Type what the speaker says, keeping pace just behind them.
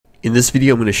In this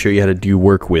video, I'm going to show you how to do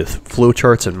work with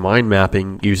flowcharts and mind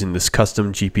mapping using this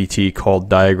custom GPT called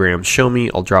Diagram Show Me.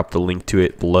 I'll drop the link to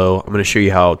it below. I'm going to show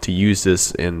you how to use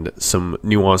this and some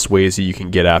nuanced ways that you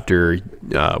can get after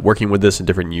working with this in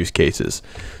different use cases.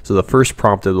 So the first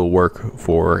prompt that it'll work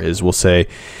for is we'll say,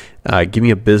 give me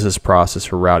a business process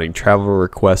for routing travel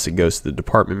requests. It goes to the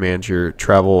department manager,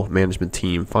 travel management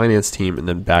team, finance team, and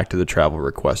then back to the travel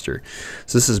requester.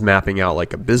 So this is mapping out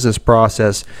like a business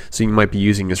process. So you might be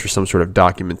using this for some sort of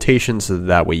documentation, so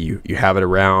that way you have it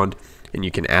around and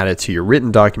you can add it to your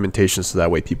written documentation, so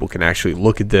that way people can actually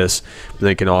look at this, but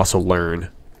they can also learn.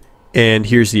 And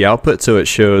here's the output. So it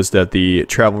shows that the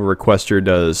travel requester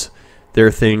does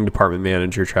their thing, department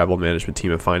manager, travel management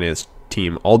team, and finance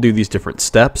team all do these different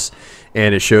steps,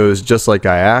 and it shows just like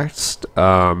I asked,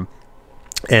 and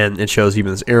it shows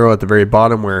even this arrow at the very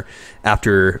bottom where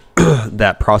after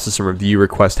that process and review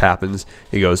request happens,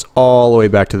 it goes all the way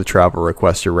back to the travel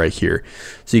requester right here.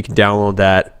 So you can download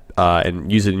that and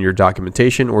use it in your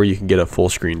documentation, or you can get a full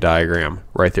screen diagram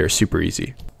right there, super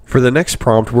easy. For the next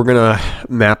prompt, we're going to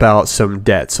map out some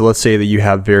debts. So let's say that you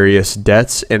have various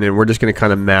debts, and then we're just going to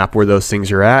kind of map where those things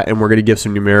are at, and we're going to give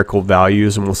some numerical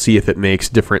values, and we'll see if it makes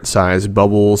different size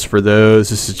bubbles for those.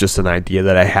 This is just an idea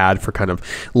that I had for kind of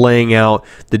laying out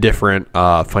the different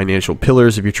financial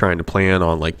pillars if you're trying to plan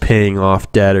on like paying off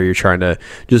debt, or you're trying to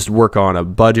just work on a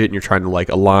budget and you're trying to like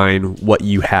align what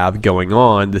you have going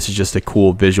on. This is just a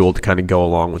cool visual to kind of go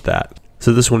along with that.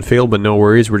 So this one failed, but no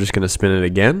worries. We're just going to spin it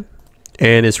again.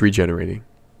 And it's regenerating.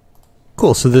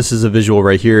 Cool, so this is a visual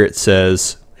right here. It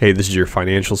says, hey, this is your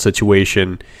financial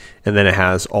situation, and then it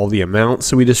has all the amounts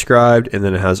that we described, and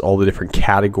then it has all the different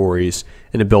categories,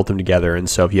 and it built them together. And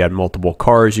so if you had multiple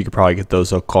cars, you could probably get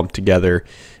those all clumped together,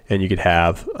 and you could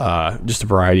have just a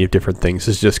variety of different things.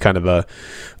 It's just kind of a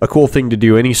cool thing to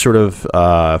do. Any sort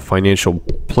of financial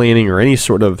planning or any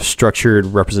sort of structured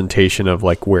representation of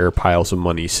like where piles of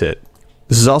money sit.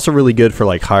 This is also really good for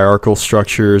like hierarchical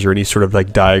structures or any sort of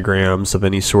like diagrams of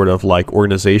any sort of like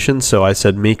organization. So I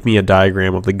said, make me a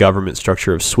diagram of the government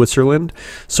structure of Switzerland.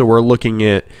 So we're looking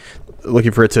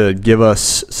for it to give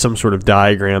us some sort of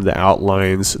diagram that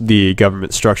outlines the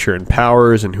government structure and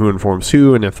powers and who informs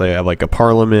who, and if they have like a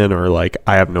parliament or like,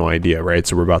 I have no idea, right?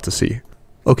 So we're about to see.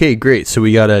 Okay, great. So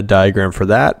we got a diagram for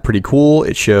that. Pretty cool.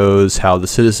 It shows how the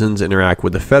citizens interact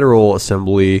with the federal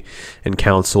assembly and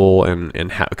council and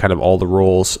kind of all the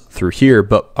roles through here.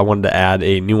 But I wanted to add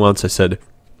a nuance. I said,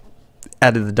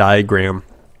 added the diagram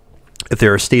if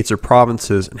there are states or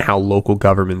provinces and how local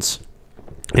governments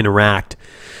interact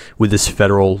with this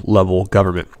federal level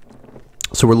government.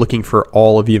 So we're looking for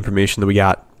all of the information that we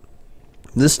got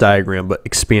in this diagram, but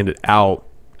expand it out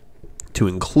to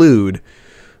include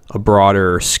a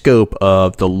broader scope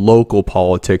of the local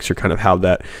politics, or kind of how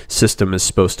that system is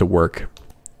supposed to work.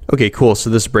 Okay, cool. So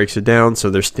this breaks it down. So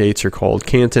their states are called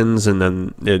cantons, and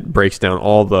then it breaks down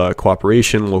all the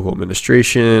cooperation, local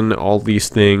administration, all these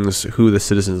things, who the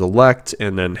citizens elect,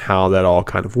 and then how that all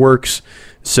kind of works.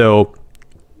 So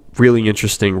really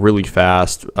interesting, really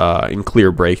fast, and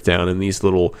clear breakdown. And these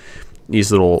little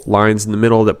lines in the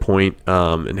middle that point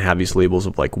and have these labels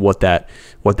of like what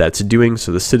that's doing.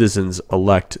 So the citizens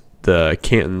elect the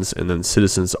cantons, and then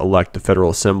citizens elect the federal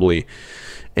assembly,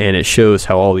 and it shows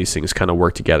how all these things kind of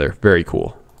work together. Very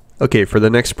cool. Okay, for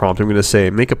the next prompt, I'm going to say,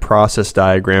 make a process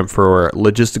diagram for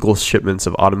logistical shipments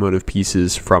of automotive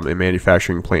pieces from a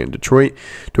manufacturing plant in Detroit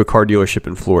to a car dealership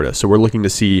in Florida. So we're looking to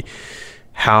see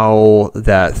how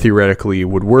that theoretically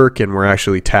would work, and we're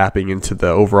actually tapping into the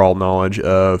overall knowledge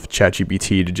of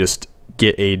ChatGPT to just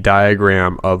get a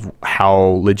diagram of how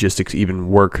logistics even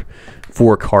work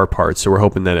for car parts. So we're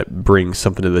hoping that it brings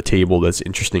something to the table that's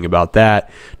interesting about that,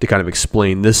 to kind of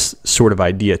explain this sort of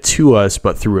idea to us,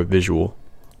 but through a visual.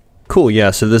 Cool,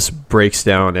 yeah, so this breaks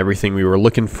down everything we were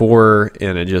looking for,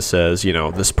 and it just says, you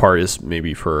know, this part is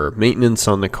maybe for maintenance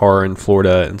on the car in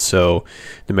Florida, and so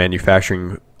the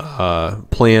manufacturing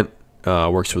plant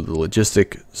works with the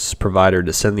logistics provider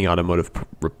to send the automotive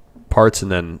parts, and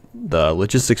then the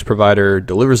logistics provider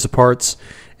delivers the parts,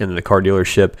 and then the car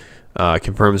dealership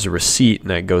confirms the receipt, and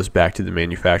that goes back to the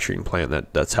manufacturing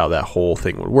plant. That's how that whole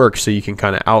thing would work. So you can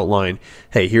kind of outline,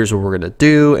 hey, here's what we're going to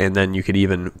do, and then you could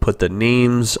even put the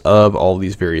names of all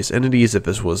these various entities if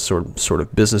this was sort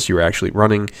of business you were actually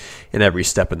running in every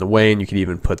step in the way, and you could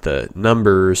even put the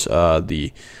numbers,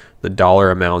 the dollar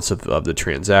amounts of the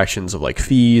transactions of like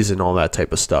fees and all that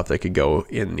type of stuff that could go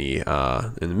in the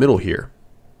middle here.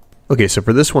 Okay, so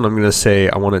for this one, I'm going to say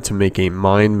I want it to make a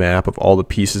mind map of all the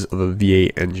pieces of a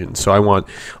V8 engine. So I want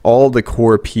all the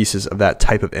core pieces of that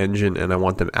type of engine, and I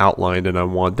want them outlined, and I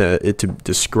want it to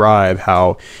describe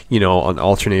how, an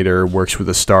alternator works with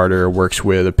a starter, works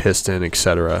with a piston,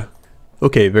 etc.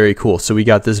 Okay, very cool. So we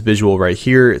got this visual right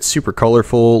here. It's super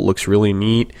colorful, looks really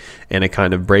neat, and it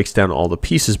kind of breaks down all the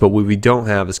pieces, but what we don't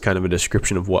have is kind of a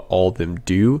description of what all of them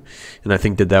do, and I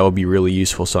think that would be really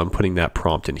useful, so I'm putting that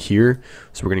prompt in here.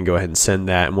 So we're going to go ahead and send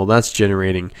that, and while that's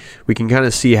generating, we can kind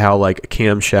of see how like a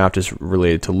camshaft is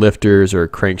related to lifters, or a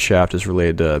crankshaft is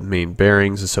related to main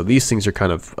bearings, and so these things are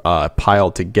kind of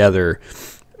piled together,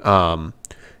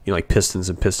 like pistons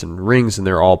and piston rings, and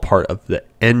they're all part of the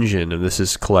engine, and this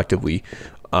is collectively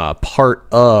part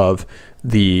of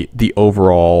the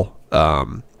overall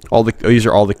these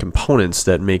are all the components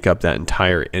that make up that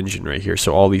entire engine right here.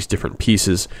 So all these different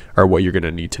pieces are what you're going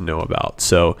to need to know about.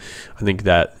 So I think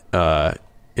that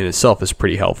in itself is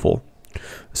pretty helpful.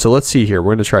 So let's see here.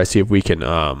 We're going to try to see if we can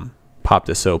pop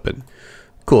this open.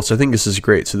 Cool. So I think this is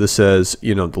great. So this says,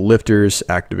 the lifters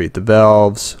activate the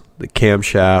valves, the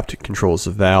camshaft controls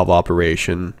the valve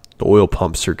operation, the oil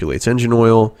pump circulates engine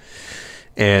oil,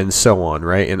 and so on,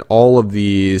 right? And all of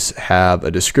these have a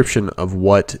description of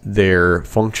what their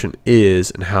function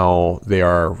is and how they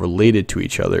are related to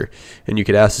each other. And you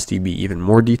could ask this to be even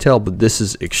more detailed, but this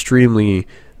is extremely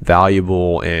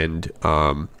valuable and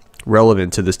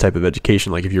relevant to this type of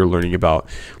education. Like if you're learning about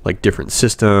like different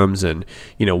systems and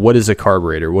what is a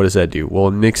carburetor, what does that do? Well,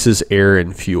 it mixes air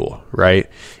and fuel, right?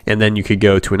 And then you could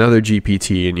go to another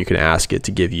GPT and you can ask it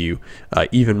to give you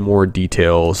even more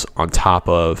details on top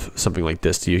of something like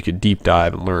this, so you could deep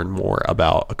dive and learn more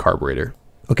about a carburetor.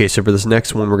 Okay, so for this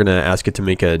next one, we're going to ask it to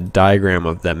make a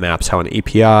diagram that maps how an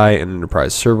API, an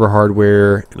enterprise server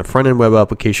hardware, and a front-end web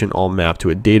application all map to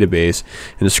a database,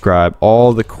 and describe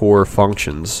all the core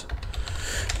functions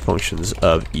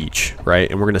of each, right?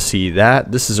 And we're going to see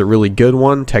that this is a really good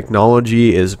one.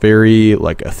 Technology is very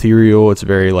like ethereal. It's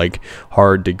very like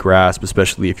hard to grasp,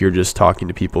 especially if you're just talking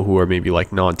to people who are maybe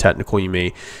like non-technical. You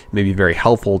may be very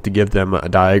helpful to give them a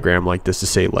diagram like this to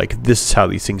say like this is how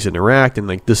these things interact, and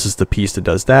like this is the piece that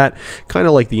does that. Kind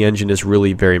of like the engine is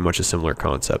really very much a similar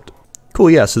concept. Cool,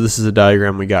 yeah, so this is a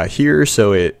diagram we got here.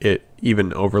 So it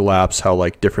even overlaps how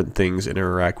like different things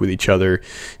interact with each other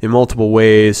in multiple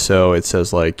ways. So it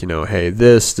says like, hey,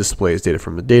 this displays data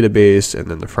from the database,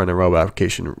 and then the front-end web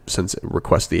application sends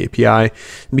requests the API.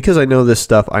 And because I know this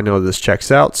stuff, I know this checks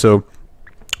out. So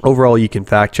overall, you can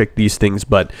fact check these things,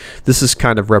 but this is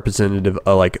kind of representative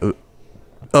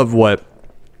of what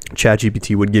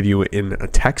ChatGPT would give you in a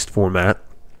text format,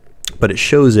 but it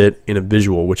shows it in a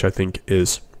visual, which I think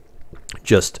is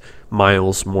just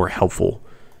miles more helpful.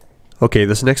 Okay,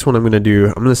 this next one I'm going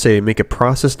to say make a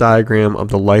process diagram of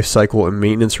the life cycle and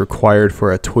maintenance required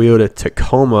for a Toyota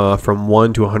Tacoma from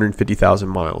 1 to 150,000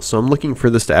 miles. So I'm looking for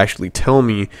this to actually tell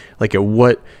me like at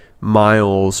what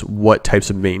miles, what types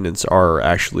of maintenance are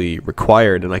actually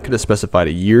required. And I could have specified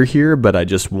a year here, but I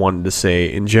just wanted to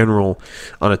say in general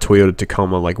on a Toyota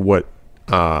Tacoma, like what,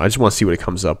 I just want to see what it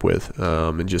comes up with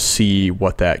and just see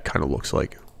what that kind of looks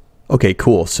like. Okay,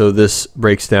 cool. So this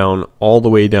breaks down all the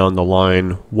way down the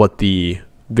line what the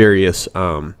various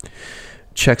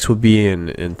checks would be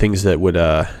and things that would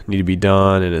need to be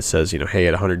done. And it says, hey,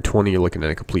 at 120, you're looking at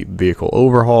a complete vehicle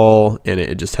overhaul. And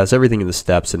it just has everything in the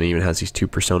steps, and it even has these two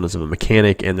personas of a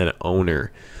mechanic and then an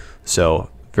owner. So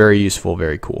very useful,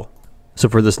 very cool. So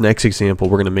for this next example,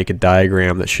 we're going to make a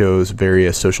diagram that shows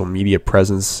various social media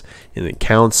presence and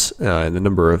accounts and the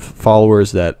number of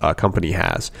followers that a company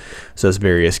has. So there's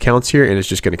various counts here, and it's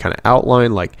just going to kind of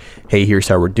outline like, hey, here's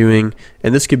how we're doing.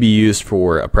 And this could be used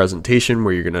for a presentation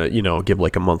where you're going to, give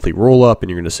like a monthly roll up, and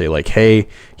you're going to say like, hey,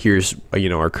 here's,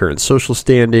 our current social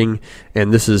standing.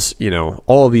 And this is,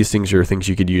 all of these things are things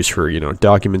you could use for,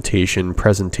 documentation,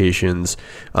 presentations,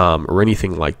 or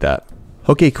anything like that.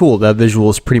 Okay, cool. That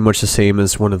visual is pretty much the same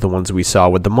as one of the ones we saw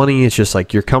with the money. It's just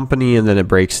like your company, and then it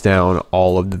breaks down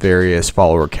all of the various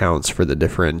follower counts for the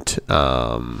different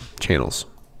channels.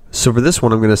 So for this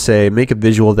one, I'm going to say make a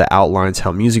visual that outlines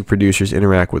how music producers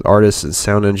interact with artists and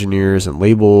sound engineers and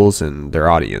labels and their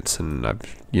audience. And I've,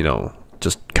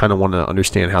 just kind of want to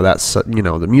understand how that's,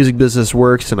 the music business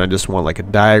works, and I just want like a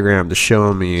diagram to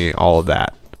show me all of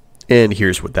that. And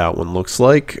here's what that one looks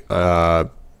like.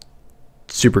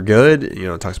 Super good.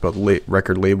 It talks about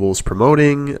record labels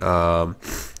promoting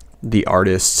the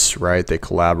artists, right? They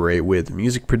collaborate with the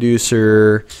music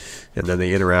producer, and then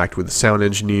they interact with the sound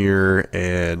engineer,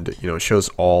 and it shows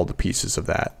all the pieces of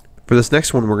that. For this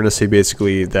next one, we're going to say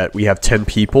basically that we have 10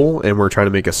 people and we're trying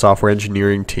to make a software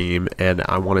engineering team, and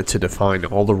I wanted to define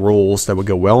all the roles that would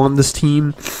go well on this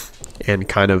team and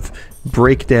kind of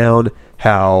break down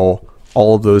how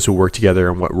all of those would work together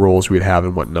and what roles we would have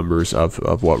and what numbers of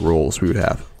what roles we would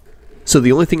have. So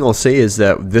the only thing I'll say is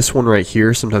that this one right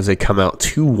here, sometimes they come out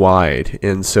too wide,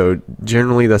 and so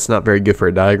generally that's not very good for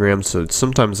a diagram. So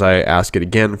sometimes I ask it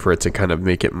again for it to kind of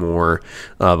make it more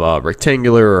of a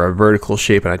rectangular or a vertical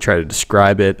shape, and I try to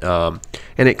describe it, and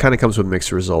it kind of comes with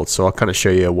mixed results. So I'll kind of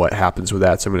show you what happens with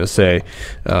that. So I'm going to say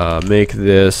make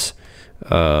this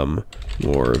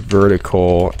more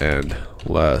vertical and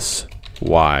less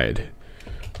wide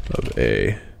of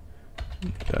a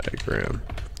diagram.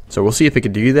 So we'll see if it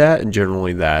can do that, and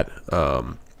generally that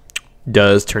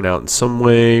does turn out in some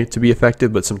way to be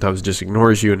effective, but sometimes it just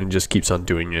ignores you and it just keeps on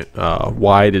doing it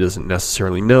wide. It doesn't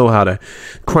necessarily know how to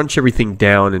crunch everything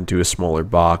down into a smaller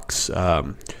box,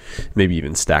 maybe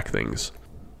even stack things.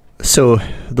 So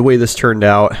the way this turned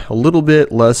out, a little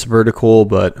bit less vertical,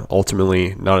 but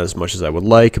ultimately not as much as I would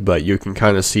like, but you can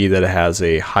kind of see that it has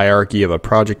a hierarchy of a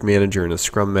project manager and a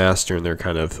scrum master, and they're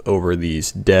kind of over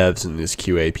these devs and these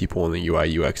QA people and the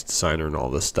UI UX designer and all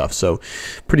this stuff. So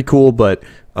pretty cool, but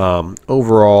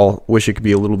overall wish it could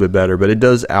be a little bit better, but it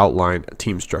does outline a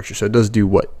team structure, so it does do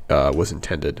what was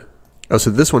intended. Oh, so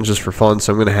this one's just for fun,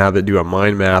 so I'm going to have it do a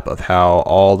mind map of how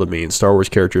all the main Star Wars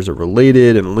characters are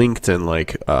related and linked, and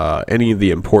like any of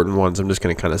the important ones. I'm just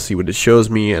going to kind of see what it shows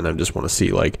me, and I just want to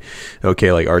see like,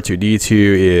 okay, like R2-D2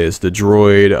 is the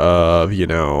droid of, you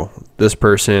know, this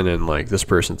person, and like this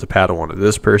person's a Padawan of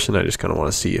this person. I just kind of want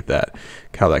to see if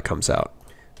how that comes out.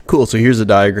 Cool, so here's a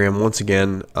diagram. Once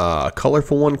again, a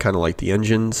colorful one, kind of like the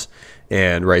engines.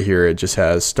 And right here it just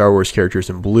has Star Wars characters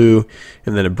in blue,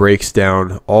 and then it breaks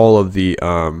down all of the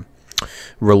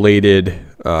related,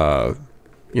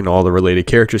 you know, all the related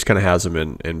characters, kind of has them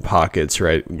in pockets,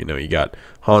 right? You know, you got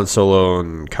Han Solo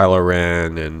and Kylo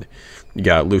Ren, and you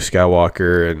got Luke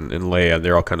Skywalker and Leia.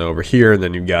 They're all kind of over here, and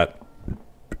then you got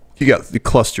the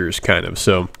clusters, kind of.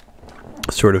 So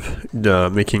sort of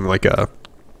making like a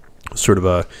sort of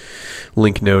a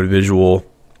link node visual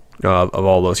of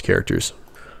all those characters.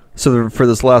 So for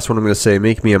this last one, I'm going to say,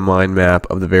 make me a mind map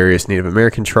of the various Native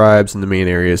American tribes in the main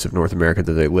areas of North America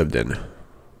that they lived in.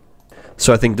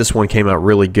 So I think this one came out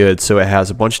really good. So it has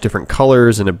a bunch of different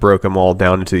colors, and it broke them all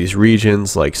down into these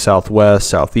regions like Southwest,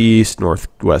 Southeast,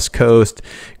 Northwest Coast,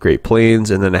 Great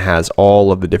Plains, and then it has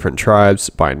all of the different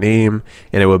tribes by name.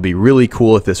 And it would be really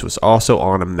cool if this was also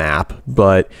on a map,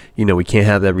 but you know, we can't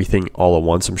have everything all at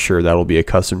once. I'm sure that'll be a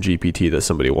custom GPT that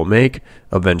somebody will make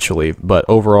eventually, but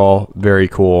overall, very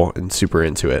cool and super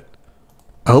into it.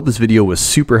 I hope this video was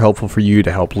super helpful for you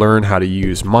to help learn how to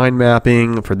use mind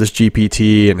mapping for this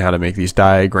GPT and how to make these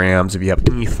diagrams. If you have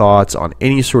any thoughts on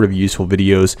any sort of useful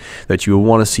videos that you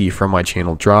want to see from my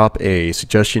channel, drop a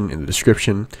suggestion in the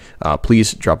description.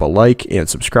 Please drop a like and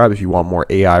subscribe if you want more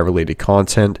AI related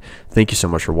content. Thank you so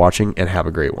much for watching, and have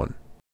a great one.